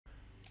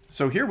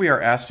So here we are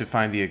asked to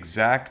find the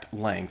exact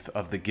length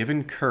of the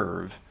given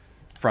curve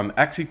from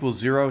x equals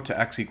 0 to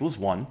x equals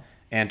 1.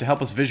 And to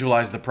help us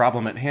visualize the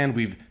problem at hand,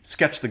 we've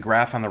sketched the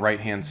graph on the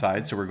right-hand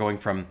side. So we're going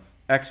from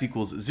x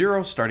equals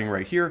 0, starting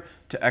right here,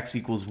 to x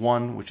equals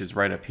 1, which is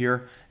right up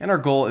here. And our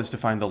goal is to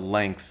find the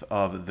length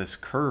of this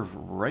curve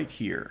right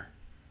here.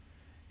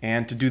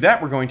 And to do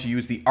that, we're going to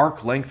use the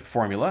arc length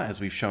formula,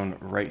 as we've shown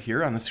right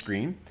here on the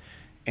screen.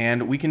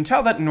 And we can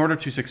tell that in order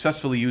to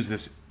successfully use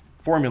this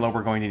formula,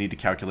 we're going to need to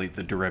calculate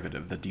the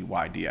derivative, the dy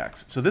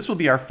dx. So this will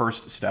be our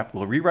first step.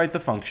 We'll rewrite the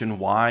function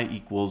y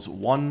equals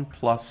 1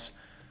 plus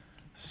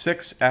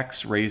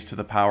 6x raised to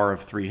the power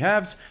of 3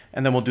 halves,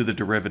 and then we'll do the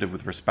derivative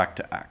with respect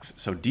to x.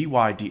 So dy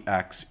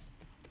dx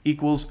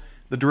equals,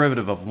 the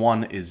derivative of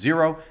 1 is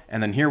 0,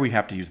 and then here we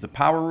have to use the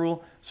power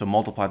rule. So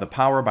multiply the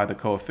power by the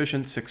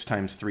coefficient, 6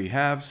 times 3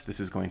 halves. This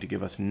is going to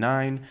give us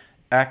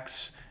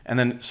 9x, and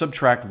then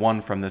subtract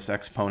 1 from this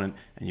exponent,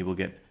 and you will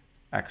get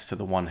x to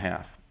the 1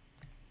 half.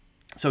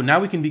 So now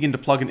we can begin to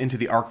plug it into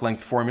the arc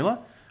length formula.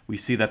 We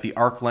see that the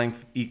arc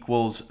length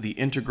equals the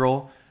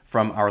integral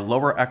from our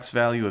lower x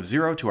value of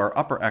 0 to our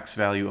upper x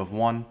value of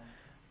 1.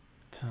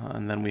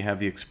 And then we have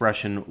the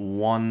expression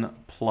 1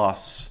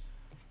 plus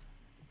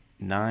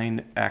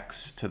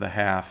 9x to the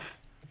half.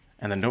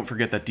 And then don't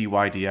forget that dy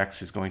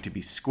dx is going to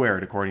be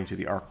squared according to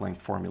the arc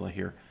length formula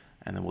here.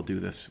 And then we'll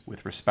do this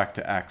with respect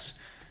to x.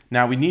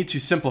 Now we need to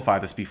simplify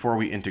this before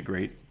we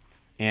integrate.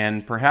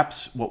 And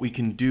perhaps what we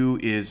can do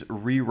is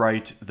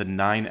rewrite the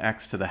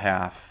 9x to the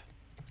half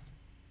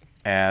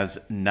as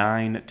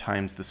 9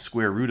 times the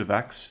square root of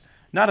x.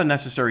 Not a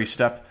necessary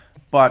step,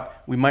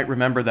 but we might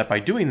remember that by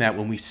doing that,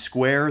 when we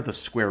square the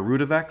square root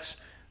of x,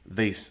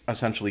 they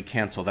essentially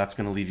cancel. That's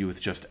going to leave you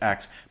with just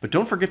x. But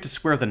don't forget to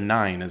square the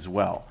 9 as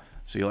well.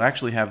 So you'll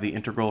actually have the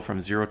integral from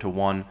 0 to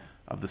 1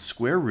 of the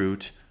square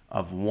root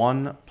of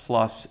 1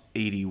 plus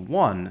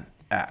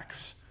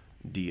 81x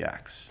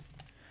dx.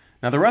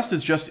 Now the rest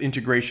is just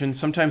integration.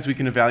 Sometimes we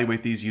can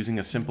evaluate these using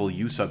a simple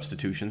u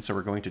substitution, so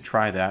we're going to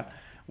try that.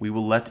 We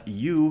will let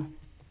u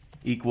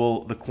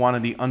equal the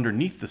quantity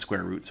underneath the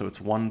square root, so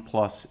it's 1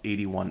 plus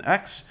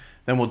 81x.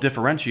 Then we'll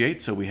differentiate,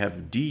 so we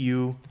have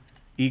du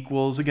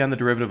equals, again, the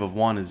derivative of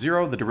 1 is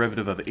 0, the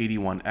derivative of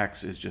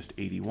 81x is just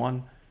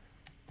 81,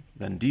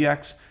 then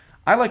dx.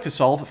 I like to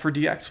solve for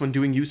dx when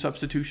doing u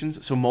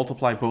substitutions, so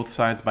multiply both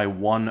sides by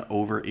 1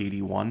 over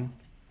 81.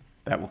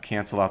 That will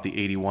cancel out the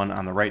 81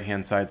 on the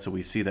right-hand side, so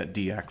we see that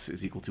dx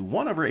is equal to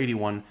 1 over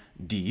 81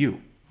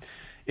 du.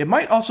 It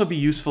might also be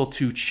useful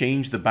to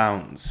change the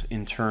bounds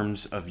in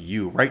terms of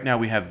u. Right now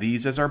we have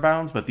these as our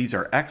bounds, but these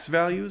are x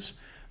values.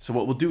 So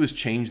what we'll do is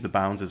change the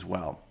bounds as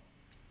well.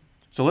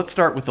 So let's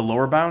start with the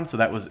lower bound. So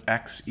that was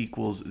x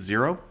equals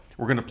 0.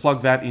 We're going to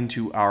plug that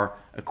into our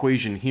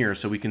equation here,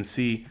 so we can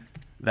see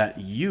that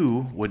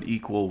u would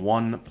equal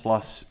 1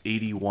 plus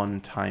 81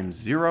 times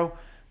 0.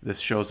 This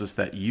shows us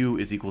that u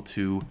is equal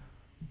to,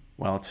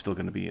 well, it's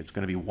going to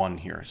be 1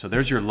 here. So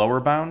there's your lower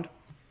bound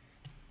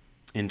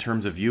in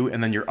terms of u,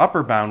 and then your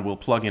upper bound will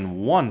plug in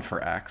 1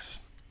 for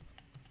x.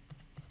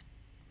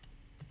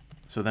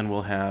 So then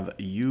we'll have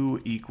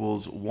u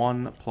equals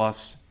 1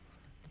 plus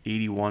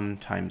 81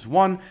 times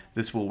 1.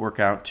 This will work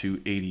out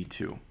to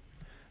 82.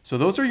 So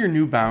those are your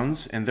new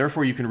bounds, and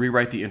therefore you can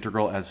rewrite the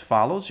integral as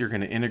follows. You're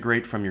going to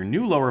integrate from your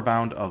new lower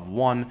bound of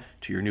 1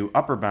 to your new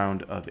upper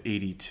bound of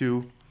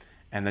 82.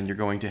 And then you're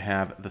going to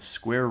have the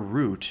square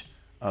root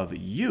of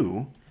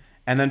u.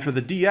 And then for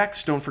the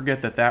dx, don't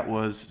forget that that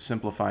was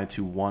simplified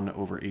to 1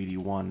 over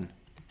 81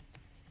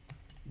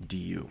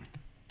 du.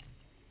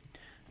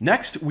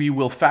 Next, we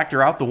will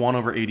factor out the 1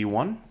 over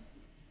 81.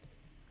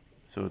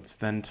 So it's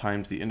then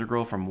times the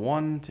integral from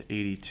 1 to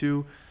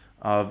 82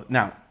 of,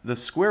 now, the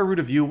square root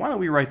of u, why don't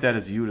we write that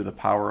as u to the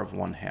power of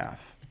 1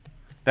 half?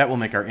 That will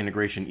make our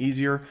integration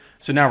easier.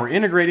 So now we're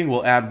integrating.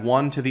 We'll add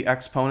 1 to the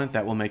exponent.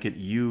 That will make it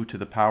u to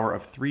the power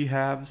of 3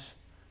 halves.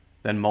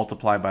 Then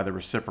multiply by the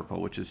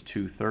reciprocal, which is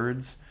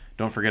 2/3.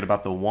 Don't forget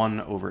about the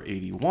 1 over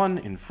 81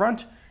 in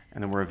front.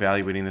 And then we're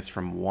evaluating this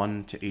from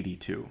 1 to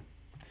 82.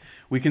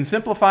 We can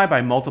simplify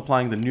by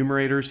multiplying the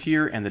numerators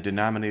here and the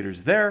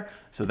denominators there.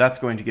 So that's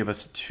going to give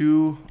us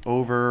 2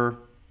 over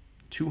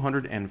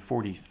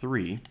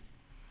 243.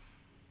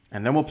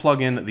 And then we'll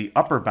plug in the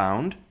upper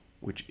bound,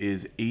 which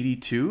is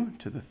 82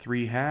 to the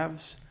 3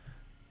 halves,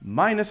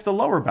 minus the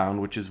lower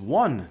bound, which is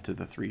 1 to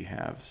the 3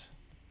 halves.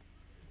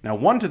 Now,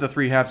 1 to the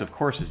 3 halves, of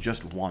course, is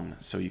just 1,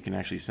 so you can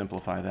actually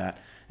simplify that.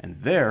 And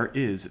there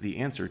is the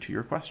answer to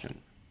your question.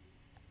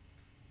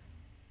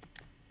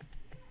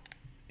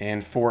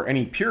 And for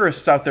any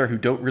purists out there who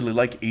don't really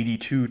like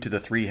 82 to the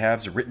 3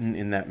 halves written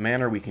in that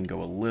manner, we can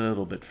go a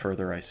little bit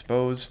further, I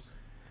suppose.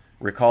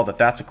 Recall that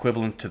that's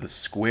equivalent to the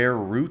square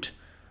root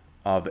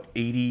of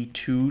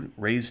 82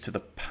 raised to the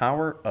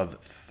power of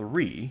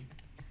 3.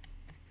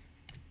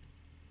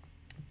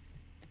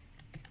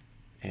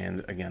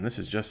 And again, this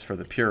is just for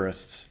the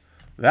purists.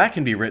 That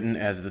can be written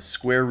as the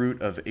square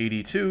root of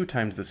 82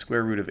 times the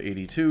square root of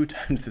 82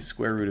 times the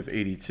square root of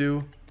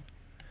 82.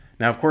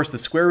 Now, of course, the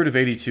square root of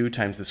 82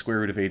 times the square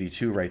root of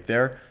 82 right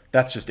there,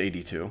 that's just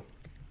 82.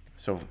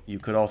 So you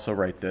could also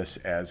write this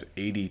as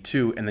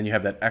 82, and then you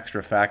have that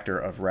extra factor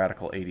of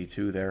radical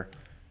 82 there,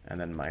 and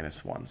then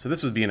minus 1. So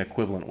this would be an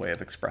equivalent way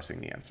of expressing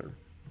the answer.